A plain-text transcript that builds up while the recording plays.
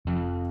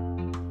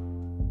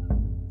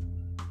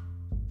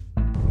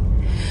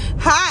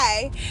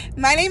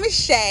My name is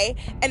Shay,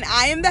 and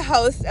I am the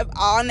host of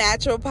All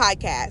Natural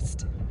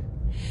Podcast.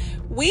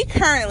 We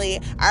currently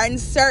are in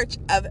search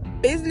of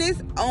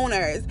business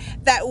owners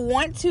that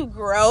want to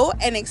grow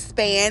and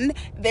expand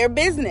their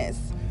business.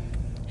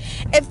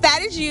 If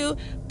that is you,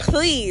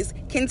 please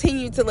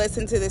continue to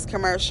listen to this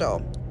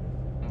commercial.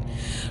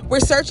 We're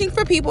searching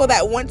for people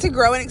that want to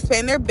grow and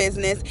expand their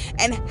business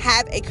and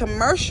have a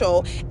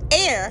commercial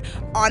air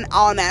on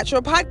All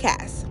Natural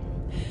Podcasts.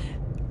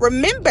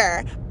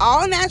 Remember,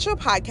 All Natural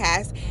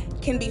Podcasts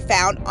can be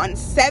found on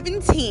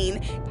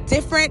 17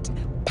 different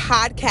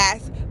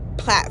podcast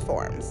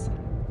platforms.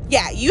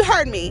 Yeah, you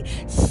heard me.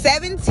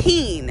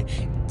 17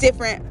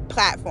 different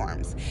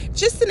platforms.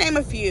 Just to name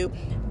a few,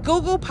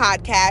 Google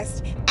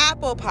Podcasts,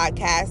 Apple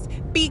Podcasts,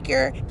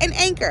 Beaker, and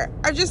Anchor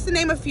are just to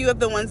name a few of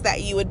the ones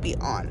that you would be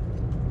on.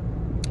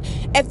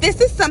 If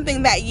this is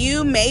something that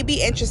you may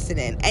be interested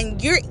in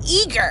and you're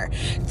eager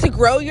to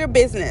grow your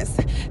business,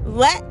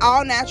 let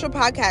All Natural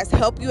Podcasts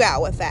help you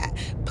out with that.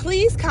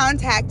 Please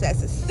contact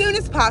us as soon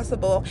as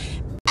possible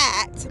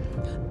at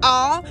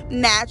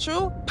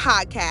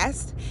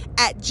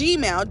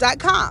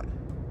allnaturalpodcast@gmail.com.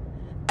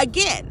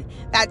 Again,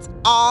 that's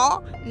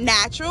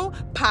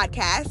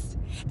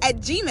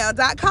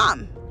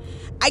allnaturalpodcast@gmail.com.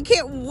 I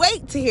can't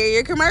wait to hear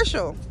your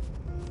commercial.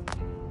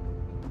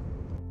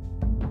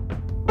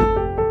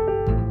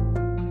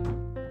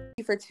 Thank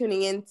you for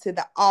tuning in to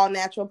the All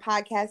Natural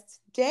Podcast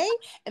today.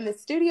 In the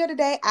studio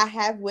today, I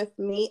have with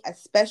me a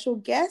special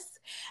guest,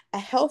 a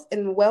health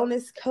and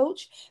wellness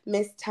coach,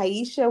 Miss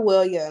Taisha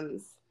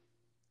Williams.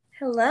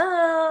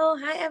 Hello.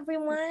 Hi,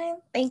 everyone.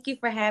 Thank you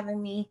for having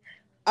me.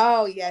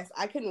 Oh, yes.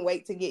 I couldn't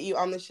wait to get you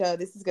on the show.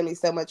 This is going to be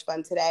so much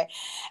fun today.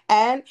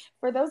 And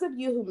for those of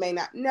you who may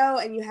not know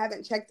and you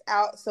haven't checked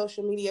out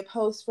social media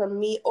posts from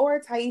me or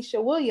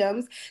Taisha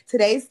Williams,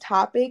 today's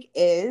topic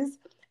is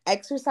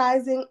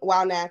exercising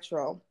while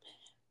natural.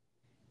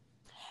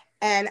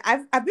 And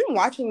I've been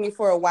watching you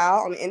for a while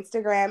on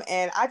Instagram,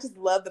 and I just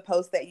love the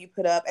posts that you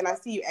put up, and I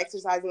see you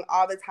exercising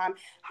all the time.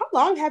 How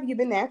long have you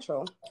been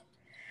natural?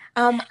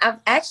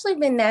 I've actually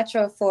been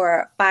natural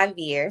for 5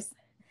 years.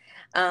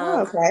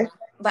 Okay.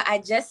 But I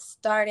just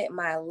started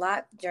my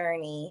lock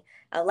journey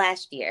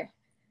last year.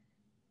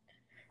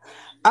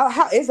 Oh,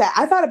 how is that?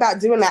 I thought about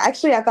doing that.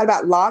 Actually, I thought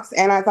about locks,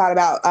 and I thought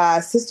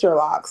about sister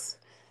locks.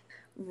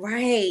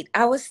 Right.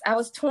 I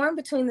was torn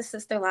between the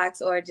sister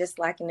locks or just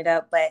locking it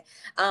up, but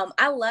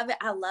I love it.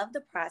 I love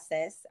the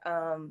process.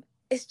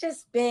 It's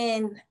just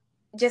been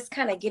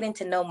kind of getting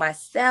to know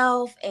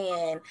myself,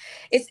 and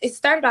it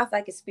started off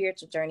like a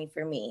spiritual journey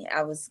for me.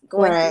 I was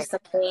going through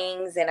some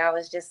things, and I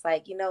was just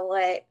like, you know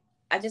what?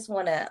 I just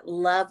want to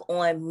love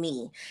on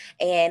me.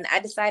 And I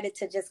decided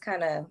to just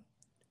kind of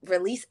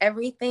release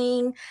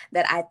everything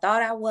that I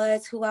thought I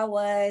was, who I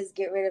was,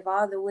 get rid of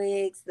all the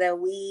wigs, the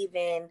weave,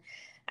 and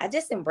I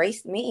just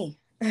embraced me.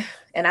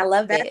 And I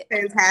love it.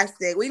 That's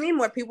fantastic. We need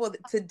more people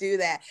to do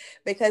that,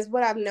 because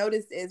what I've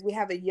noticed is we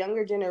have a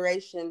younger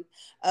generation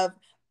of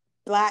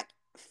Black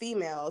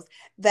females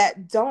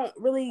that don't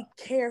really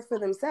care for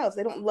themselves.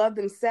 They don't love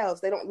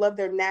themselves. They don't love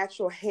their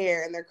natural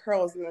hair and their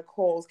curls and their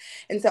coils.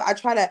 And so I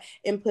try to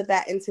input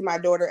that into my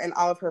daughter and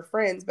all of her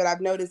friends, but I've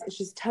noticed it's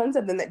just tons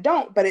of them that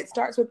don't, but it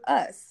starts with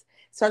us.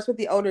 It starts with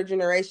the older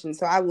generation.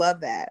 So I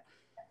love that.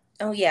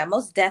 Oh, yeah,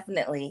 most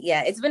definitely.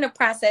 Yeah, it's been a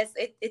process.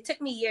 It took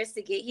me years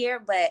to get here,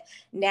 but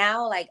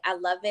now, like, I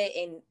love it.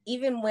 And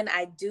even when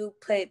I do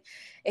put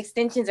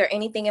extensions or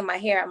anything in my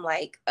hair, I'm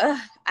like,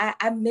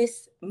 I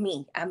miss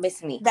me. I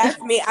miss me. That's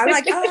me. I'm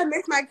like, I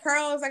miss my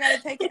curls. I got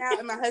to take it out.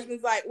 And my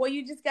husband's like, well,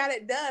 you just got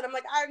it done. I'm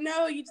like, I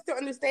know. You just don't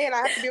understand.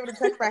 I have to be able to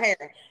touch my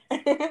hair.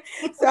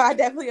 So I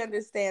definitely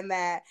understand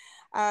that.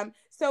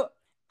 So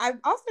I've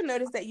also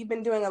noticed that you've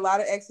been doing a lot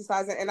of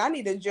exercising, and I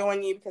need to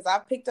join you because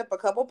I've picked up a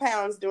couple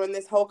pounds during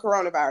this whole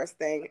coronavirus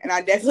thing, and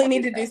I definitely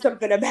need to do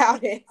something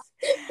about it.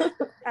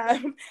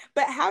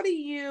 But how do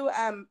you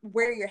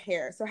wear your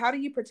hair? So how do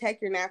you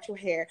protect your natural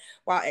hair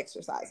while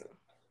exercising?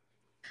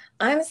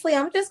 Honestly,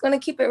 I'm just going to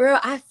keep it real.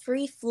 I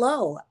free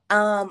flow.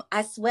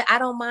 I sweat. I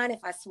don't mind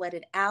if I sweat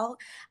it out.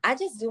 I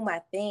just do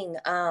my thing.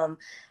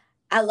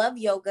 I love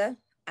yoga.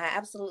 I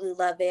absolutely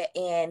love it.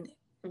 And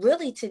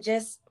really to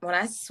just, when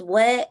I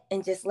sweat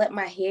and just let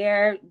my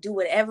hair do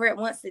whatever it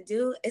wants to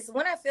do, it's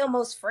when I feel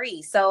most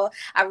free. So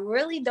I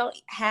really don't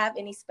have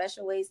any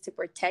special ways to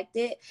protect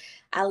it.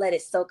 I let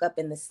it soak up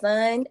in the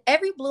sun.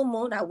 Every blue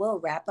moon, I will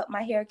wrap up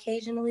my hair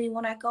occasionally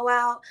when I go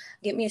out,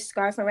 get me a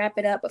scarf and wrap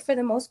it up. But for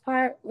the most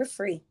part, we're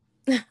free.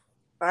 All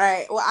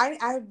right. Well,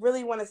 I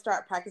really want to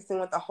start practicing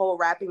with the whole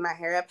wrapping my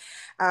hair up.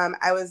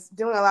 I was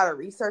doing a lot of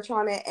research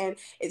on it, and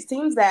it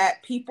seems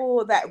that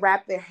people that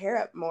wrap their hair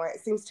up more, it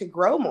seems to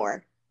grow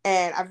more.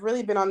 And I've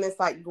really been on this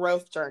like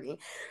growth journey.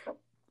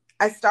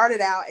 I started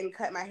out and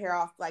cut my hair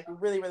off like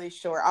really, really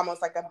short,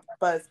 almost like a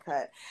buzz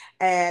cut.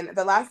 And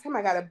the last time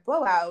I got a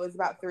blowout was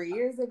about 3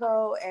 years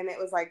ago, and it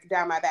was like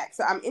down my back.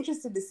 So I'm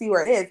interested to see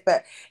where it is,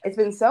 but it's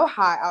been so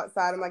hot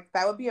outside. I'm like,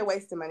 that would be a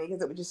waste of money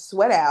because it would just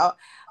sweat out.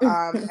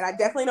 And I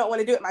definitely don't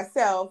want to do it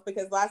myself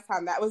because last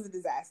time that was a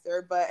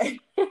disaster. But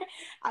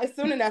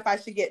soon enough, I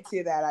should get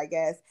to that, I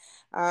guess.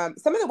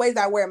 Some of the ways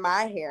I wear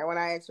my hair when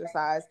I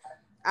exercise,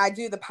 I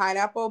do the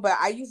pineapple, but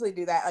I usually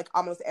do that like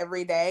almost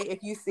every day.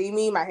 If you see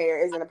me, my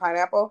hair isn't a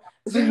pineapple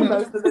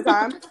most of the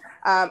time.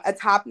 A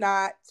top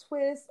knot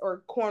twist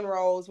or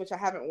cornrows, which I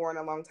haven't worn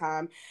in a long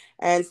time.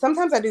 And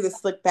sometimes I do the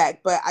slick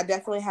back, but I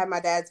definitely have my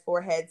dad's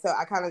forehead, so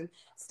I kind of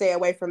stay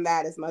away from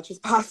that as much as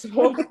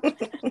possible.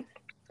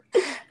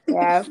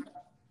 Yeah.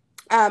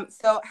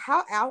 So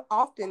how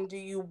often do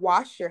you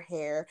wash your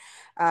hair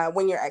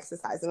when you're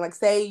exercising? Like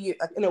say you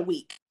in a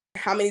week,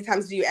 how many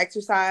times do you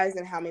exercise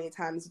and how many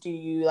times do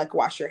you like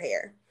wash your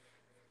hair?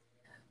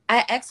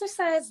 I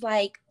exercise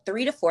like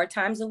 3 to 4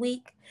 times a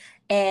week,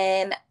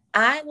 and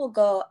I will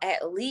go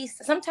at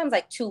least sometimes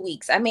like 2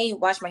 weeks. I may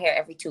wash my hair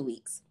every 2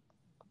 weeks.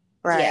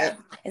 Right. Yeah.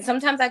 And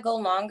sometimes I go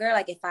longer.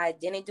 Like if I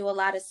didn't do a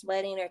lot of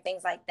sweating or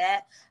things like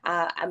that,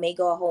 I may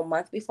go a whole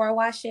month before I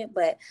wash it.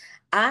 But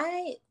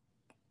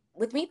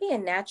with me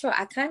being natural,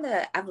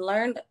 I've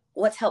learned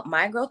what's helped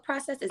my growth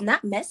process is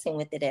not messing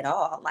with it at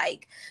all.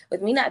 Like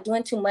with me not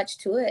doing too much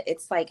to it,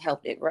 it's like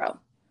helped it grow.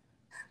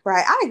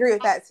 Right. I agree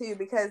with that too,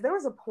 because there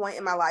was a point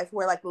in my life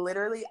where like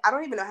literally, I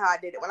don't even know how I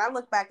did it. When I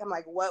look back, I'm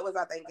like, what was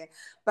I thinking?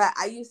 But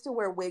I used to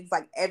wear wigs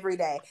like every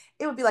day.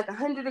 It would be like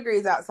 100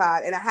 degrees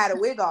outside and I had a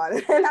wig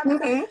on. And I'm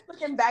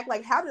looking back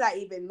like, how did I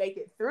even make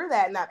it through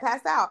that and not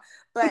pass out?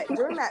 But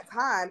during that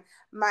time,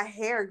 my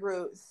hair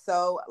grew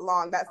so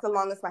long. That's the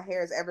longest my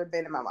hair has ever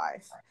been in my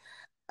life.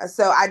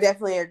 So I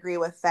definitely agree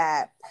with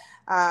that.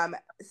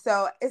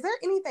 So is there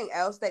anything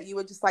else that you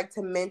would just like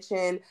to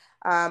mention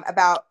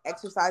about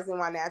exercising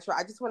while natural?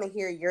 I just want to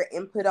hear your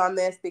input on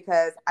this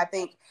because I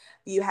think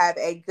you have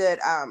a good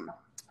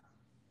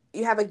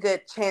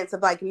chance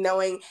of like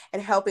knowing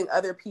and helping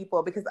other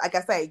people because like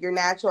I say, you're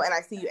natural and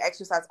I see you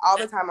exercise all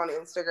the time on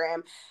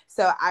Instagram.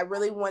 So I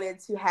really wanted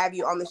to have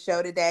you on the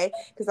show today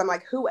because I'm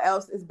like, who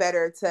else is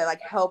better to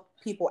like help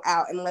people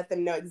out and let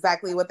them know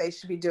exactly what they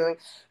should be doing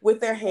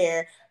with their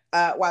hair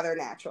while they're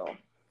natural?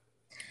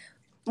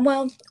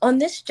 Well, on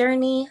this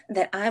journey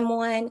that I'm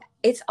on,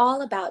 it's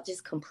all about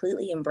just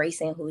completely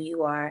embracing who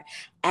you are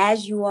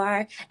as you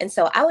are. And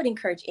so I would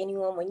encourage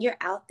anyone when you're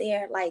out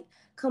there, like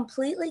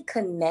completely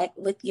connect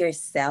with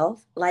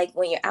yourself. Like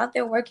when you're out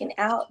there working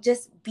out,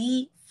 just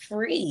be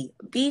free.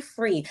 Be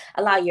free.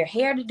 Allow your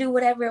hair to do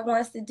whatever it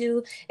wants to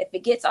do. If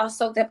it gets all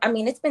soaked up, I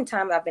mean, it's been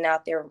time I've been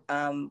out there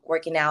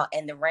working out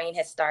and the rain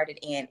has started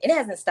and it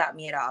hasn't stopped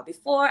me at all.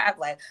 Before I'm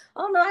like,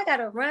 oh no, I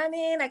gotta run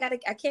in. I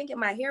can't get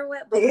my hair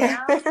wet. But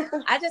now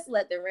I just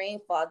let the rain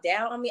fall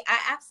down on me. I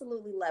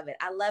absolutely love it.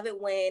 I love it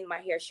when my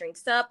hair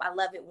shrinks up. I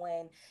love it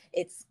when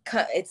it's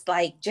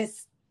like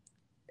just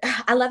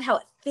I love how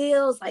it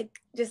feels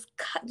like just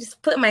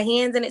put my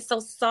hands in it so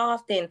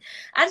soft. And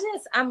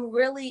I'm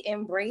really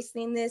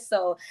embracing this.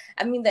 So,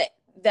 I mean, the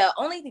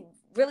only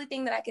really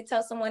thing that I could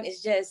tell someone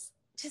is just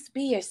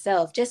be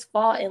yourself. Just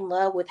fall in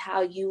love with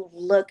how you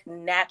look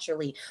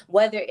naturally,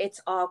 whether it's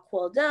all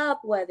coiled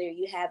up, whether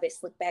you have it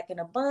slicked back in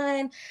a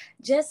bun,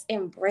 just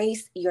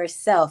embrace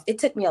yourself. It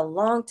took me a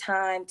long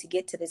time to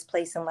get to this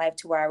place in life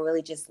to where I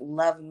really just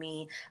love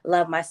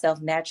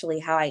myself naturally,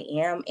 how I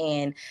am.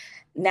 And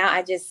now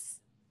I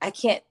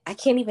can't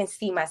even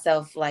see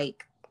myself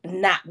like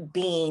not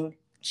being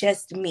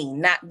just me,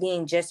 not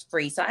being just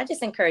free. So I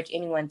just encourage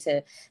anyone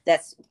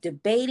that's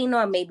debating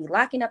on maybe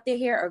locking up their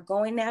hair or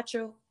going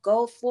natural,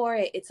 go for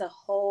it. It's a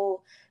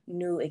whole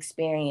new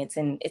experience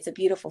and it's a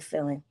beautiful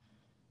feeling.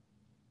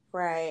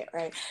 Right.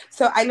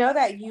 So I know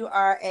that you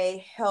are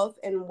a health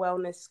and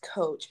wellness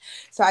coach.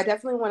 So I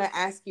definitely want to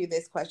ask you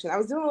this question. I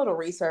was doing a little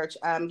research,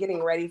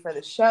 getting ready for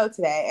the show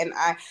today, and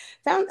I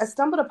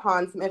stumbled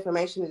upon some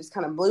information that just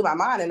kind of blew my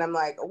mind. And I'm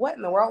like, what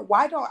in the world?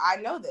 Why don't I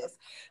know this?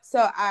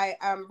 So I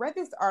read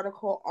this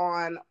article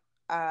on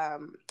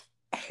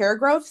hair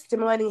growth,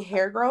 stimulating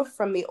hair growth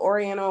from the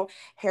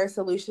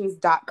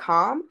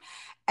orientalhairsolutions.com.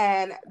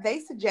 And they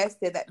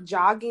suggested that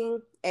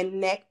jogging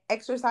and neck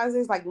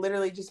exercises, like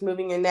literally just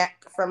moving your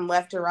neck from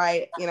left to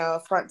right,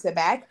 front to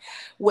back,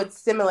 would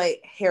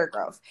stimulate hair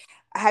growth.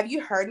 Have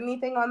you heard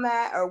anything on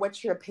that, or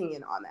what's your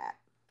opinion on that?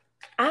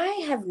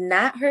 I have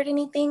not heard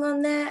anything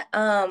on that.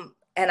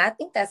 And I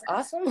think that's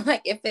awesome.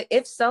 Like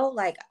if so,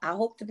 like I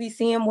hope to be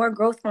seeing more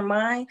growth from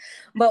mine.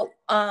 But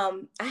I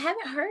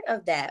haven't heard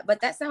of that.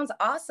 But that sounds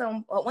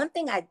awesome. But one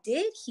thing I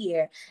did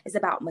hear is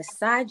about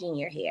massaging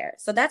your hair.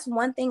 So that's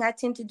one thing I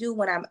tend to do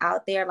when I'm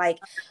out there. Like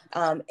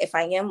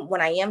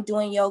when I am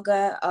doing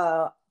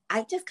yoga,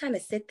 I just kind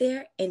of sit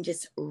there and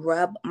just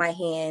rub my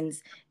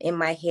hands in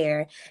my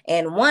hair.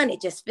 And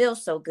it just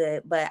feels so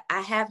good. But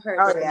I have heard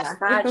that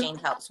massaging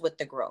helps with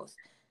the growth.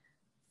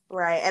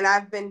 Right. And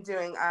I've been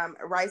doing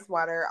rice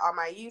water on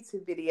my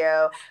YouTube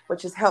video,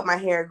 which has helped my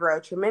hair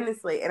grow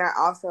tremendously. And I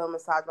also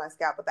massage my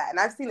scalp with that. And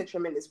I've seen a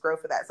tremendous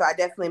growth for that. So I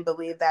definitely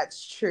believe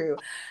that's true.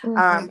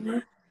 Mm-hmm.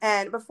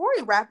 And before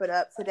we wrap it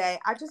up today,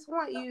 I just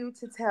want you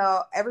to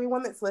tell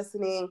everyone that's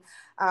listening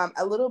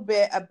a little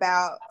bit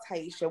about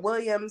Taisha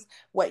Williams,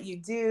 what you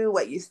do,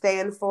 what you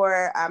stand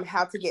for,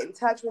 how to get in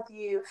touch with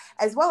you,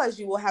 as well as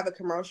you will have a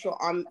commercial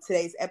on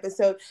today's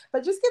episode.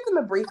 But just give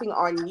them a briefing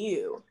on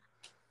you.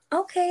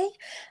 Okay.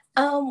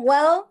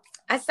 Well,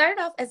 I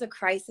started off as a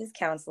crisis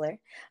counselor.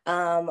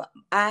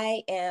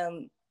 I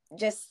am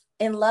just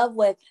in love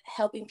with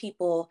helping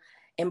people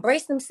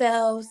embrace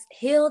themselves,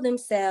 heal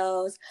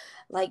themselves,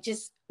 like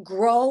just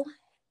grow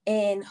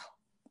in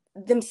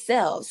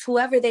themselves,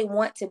 whoever they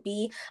want to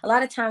be. A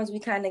lot of times we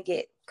kind of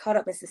get caught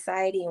up in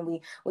society and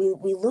we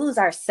lose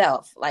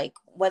ourselves, like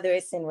whether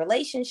it's in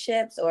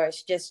relationships or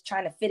it's just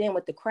trying to fit in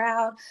with the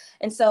crowd.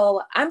 And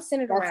so I'm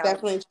centered That's around.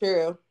 definitely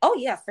true. Oh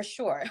yeah, for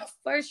sure.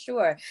 For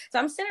sure. So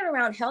I'm centered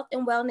around health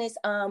and wellness,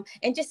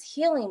 and just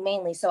healing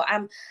mainly. So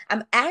I'm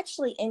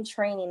actually in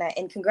training,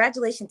 and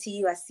congratulations to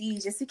you. I see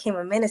you just became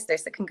a minister.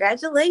 So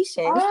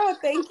congratulations. Oh,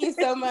 thank you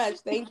so much.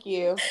 Thank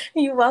you.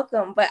 You're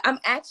welcome. But I'm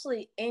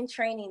actually in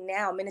training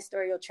now,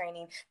 ministerial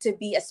training, to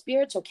be a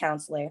spiritual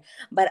counselor.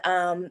 But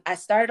I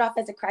started off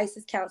as a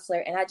crisis counselor,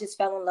 and I just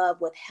fell in love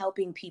with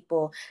helping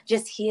people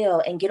just heal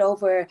and get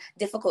over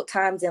difficult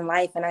times in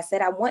life. And I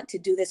said, I want to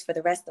do this for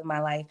the rest of my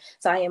life.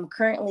 So I am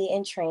currently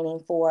in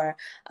training for,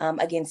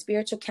 again,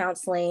 spiritual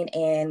counseling,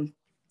 and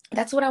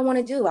that's what I want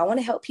to do. I want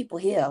to help people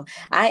heal.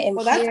 I am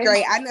Well, that's here.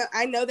 great.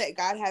 I know that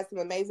God has some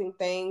amazing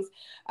things,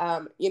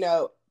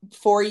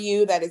 for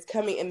you that is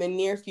coming in the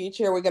near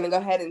future. We're going to go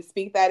ahead and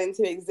speak that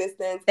into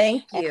existence.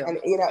 Thank you. And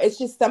it's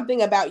just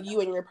something about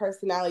you and your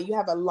personality. You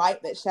have a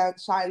light that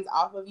shines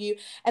off of you.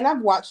 And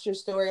I've watched your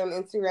story on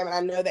Instagram, and I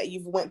know that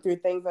you've went through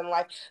things in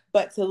life.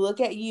 But to look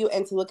at you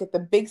and to look at the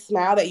big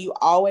smile that you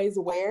always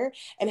wear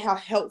and how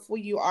helpful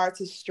you are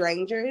to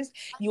strangers,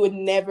 you would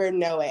never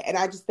know it. And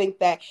I just think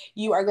that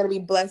you are going to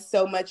be blessed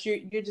so much.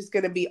 You're just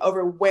going to be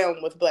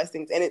overwhelmed with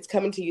blessings, and it's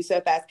coming to you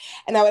so fast.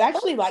 And I would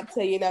actually like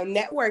to,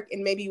 network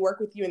and maybe work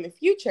with you in the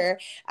future.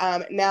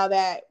 Now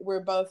that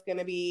we're both going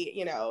to be,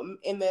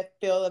 in the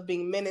field of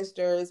being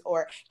ministers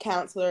or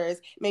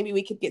counselors, maybe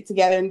we could get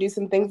together and do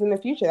some things in the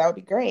future. That would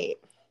be great.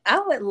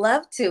 I would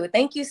love to.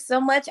 Thank you so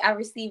much. I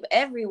receive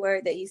every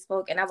word that you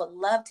spoke, and I would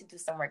love to do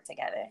some work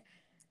together.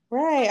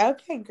 Right.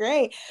 Okay,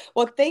 great.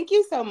 Well, thank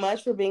you so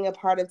much for being a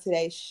part of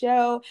today's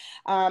show.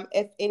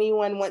 If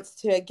anyone wants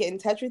to get in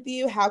touch with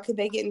you, how could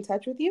they get in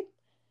touch with you?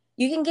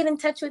 You can get in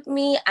touch with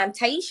me. I'm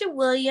Taisha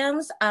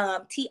Williams,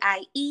 Tiesha.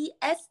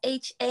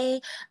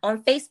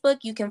 On Facebook,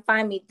 you can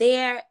find me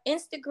there.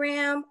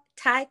 Instagram,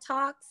 Ty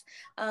Talks,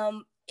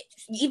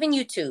 even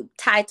YouTube,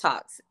 Ty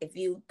Talks. If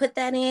you put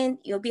that in,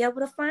 you'll be able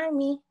to find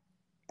me.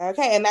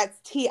 Okay, and that's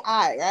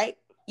T-I, right?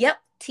 Yep,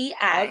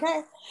 T-I.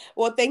 Okay.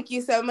 Well, thank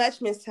you so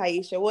much, Miss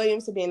Taisha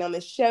Williams, for being on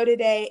the show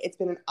today. It's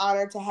been an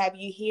honor to have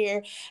you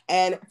here,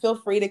 and feel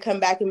free to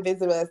come back and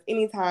visit with us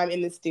anytime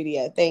in the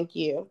studio. Thank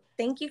you.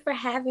 Thank you for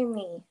having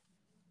me.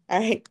 All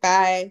right,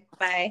 bye.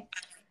 Bye.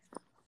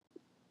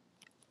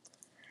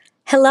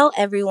 Hello,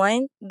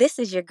 everyone. This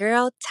is your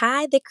girl,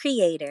 Ty the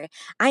Creator.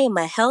 I am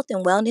a health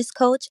and wellness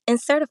coach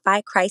and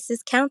certified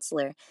crisis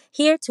counselor,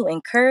 here to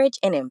encourage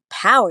and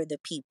empower the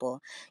people.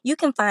 You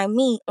can find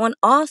me on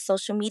all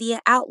social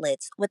media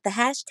outlets with the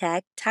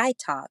hashtag Ty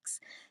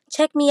Talks.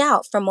 Check me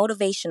out for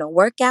motivational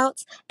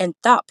workouts and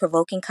thought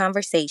provoking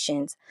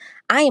conversations.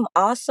 I am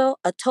also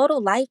a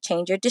total life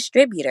changer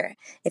distributor.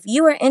 If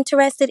you are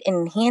interested in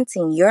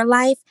enhancing your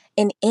life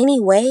in any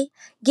way,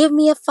 give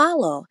me a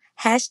follow.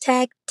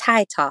 Hashtag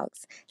Ty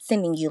Talks,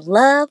 sending you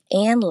love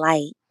and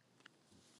light.